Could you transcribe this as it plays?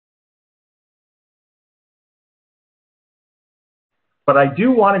but I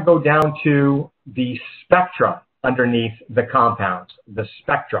do want to go down to the spectra underneath the compounds, the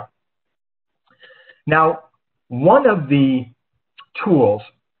spectra. Now, one of the tools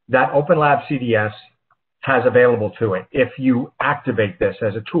that OpenLab CDS has available to it, if you activate this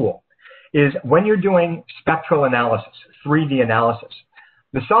as a tool, is when you're doing spectral analysis, 3D analysis,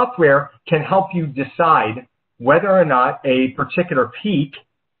 the software can help you decide whether or not a particular peak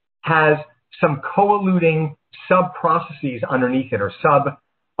has some co-eluting sub-processes underneath it, or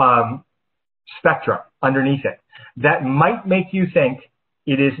sub-spectra underneath it, that might make you think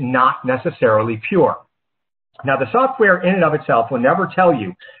it is not necessarily pure. Now, the software in and of itself will never tell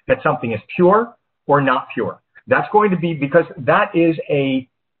you that something is pure or not pure. That's going to be because that is a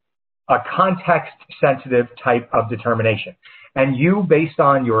context-sensitive type of determination. And you, based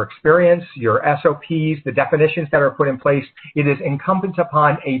on your experience, your SOPs, the definitions that are put in place, it is incumbent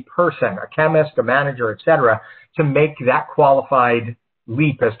upon a person, a chemist, a manager, etc., to make that qualified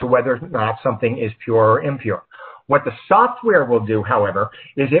leap as to whether or not something is pure or impure. What the software will do, however,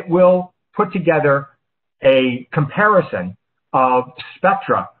 is it will put together a comparison of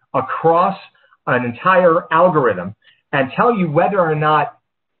spectra across an entire algorithm and tell you whether or not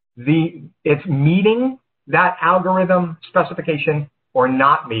it's meeting that algorithm specification or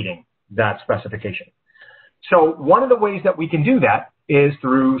not meeting that specification. So one of the ways that we can do that is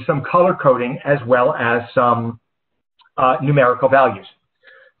through some color coding as well as some numerical values.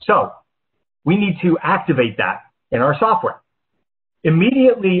 So we need to activate that in our software.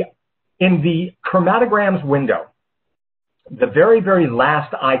 Immediately in the chromatograms window, the very, very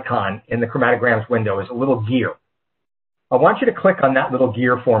last icon in the chromatograms window is a little gear. I want you to click on that little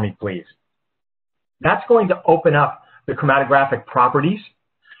gear for me, please. That's going to open up the chromatographic properties.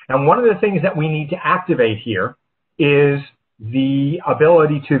 And one of the things that we need to activate here is the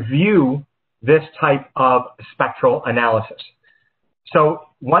ability to view this type of spectral analysis. So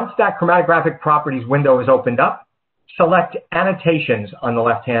once that chromatographic properties window is opened up, select annotations on the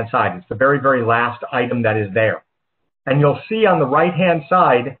left-hand side. It's the very, very last item that is there. And you'll see on the right-hand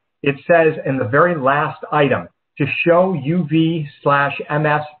side, it says in the very last item to show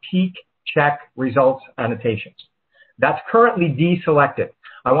UV/MS peak check results annotations. That's currently deselected.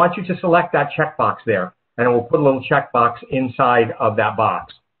 I want you to select that checkbox there, and it will put a little checkbox inside of that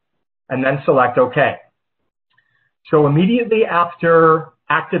box. And then select OK. So immediately after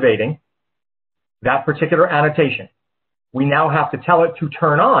activating that particular annotation, we now have to tell it to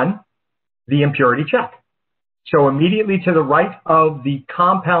turn on the impurity check. So immediately to the right of the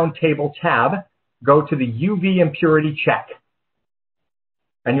compound table tab, go to the UV impurity check.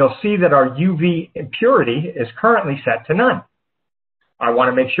 And you'll see that our UV impurity is currently set to none. I want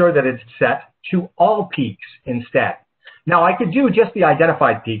to make sure that it's set to all peaks instead. Now, I could do just the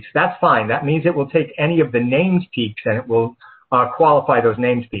identified peaks. That's fine. That means it will take any of the named peaks and it will qualify those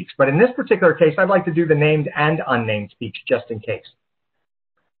named peaks. But in this particular case, I'd like to do the named and unnamed peaks just in case.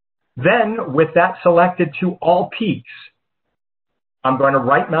 Then, with that selected to all peaks, I'm going to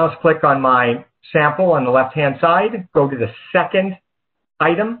right mouse click on my sample on the left-hand side, go to the second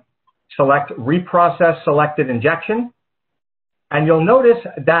item, select Reprocess Selected Injection, and you'll notice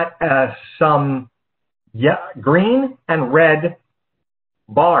that some green and red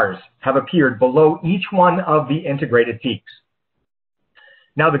bars have appeared below each one of the integrated peaks.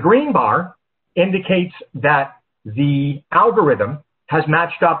 Now, the green bar indicates that the algorithm has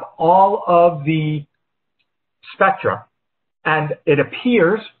matched up all of the spectra, and it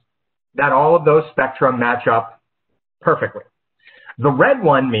appears that all of those spectra match up perfectly. The red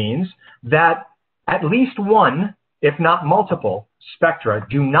one means that at least one, if not multiple, spectra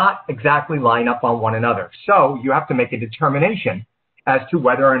do not exactly line up on one another. So you have to make a determination as to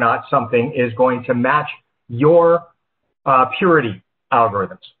whether or not something is going to match your purity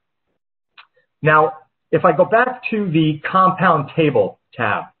algorithms. Now, if I go back to the compound table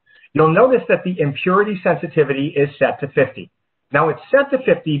tab, you'll notice that the impurity sensitivity is set to 50. Now, it's set to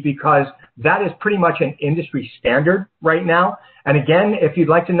 50 because that is pretty much an industry standard right now. And again, if you'd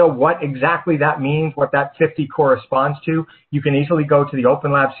like to know what exactly that means, what that 50 corresponds to, you can easily go to the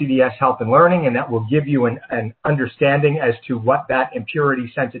OpenLab CDS Help and Learning, and that will give you an understanding as to what that impurity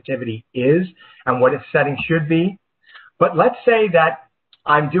sensitivity is and what its setting should be. But let's say that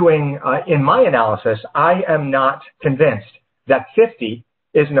I'm doing, in my analysis, I am not convinced that 50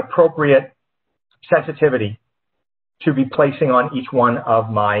 is an appropriate sensitivity to be placing on each one of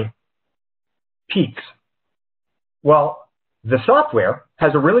my peaks. Well, the software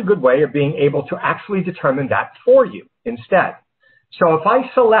has a really good way of being able to actually determine that for you instead. So if I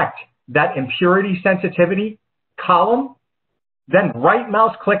select that impurity sensitivity column, then right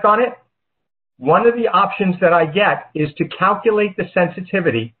mouse click on it, one of the options that I get is to calculate the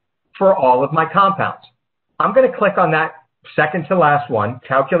sensitivity for all of my compounds. I'm going to click on that second to last one,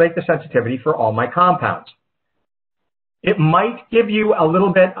 calculate the sensitivity for all my compounds. It might give you a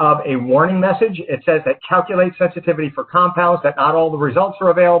little bit of a warning message. It says that calculate sensitivity for compounds, that not all the results are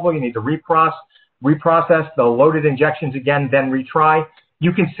available. You need to reprocess the loaded injections again, then retry.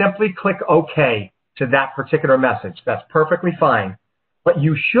 You can simply click OK to that particular message. That's perfectly fine. But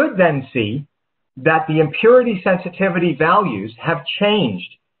you should then see that the impurity sensitivity values have changed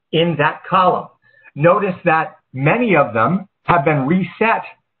in that column. Notice that many of them have been reset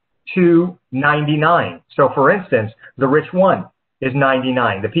to 99. So for instance, the rich one is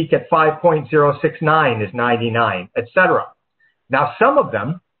 99. The peak at 5.069 is 99, etc. Now some of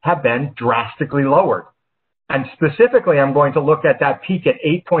them have been drastically lowered. And specifically, I'm going to look at that peak at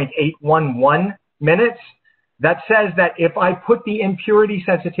 8.811 minutes. That says that if I put the impurity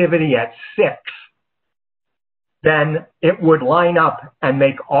sensitivity at 6, then it would line up and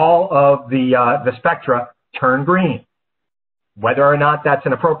make all of the spectra turn green. Whether or not that's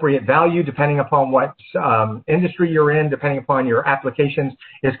an appropriate value, depending upon what industry you're in, depending upon your applications,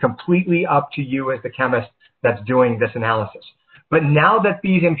 is completely up to you as the chemist that's doing this analysis. But now that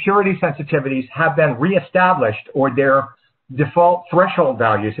these impurity sensitivities have been reestablished, or their default threshold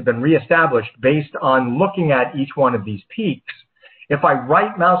values have been reestablished based on looking at each one of these peaks, if I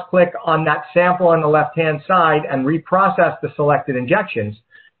right mouse click on that sample on the left-hand side and reprocess the selected injections,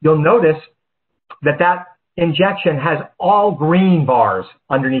 you'll notice that that injection has all green bars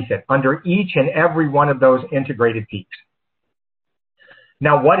underneath it, under each and every one of those integrated peaks.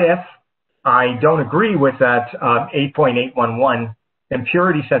 Now, what if I don't agree with that 8.811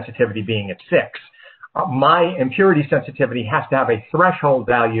 impurity sensitivity being at 6? My impurity sensitivity has to have a threshold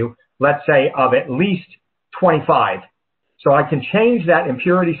value, let's say, of at least 25. So I can change that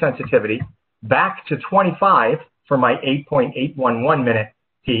impurity sensitivity back to 25 for my 8.811 minute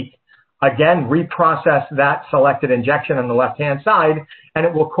peak. Again, reprocess that selected injection on the left-hand side, and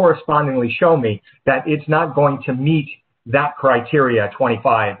it will correspondingly show me that it's not going to meet that criteria,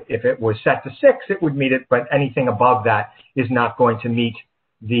 25. If it was set to 6, it would meet it, but anything above that is not going to meet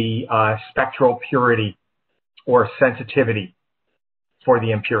the spectral purity or sensitivity for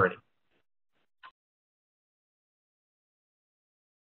the impurity.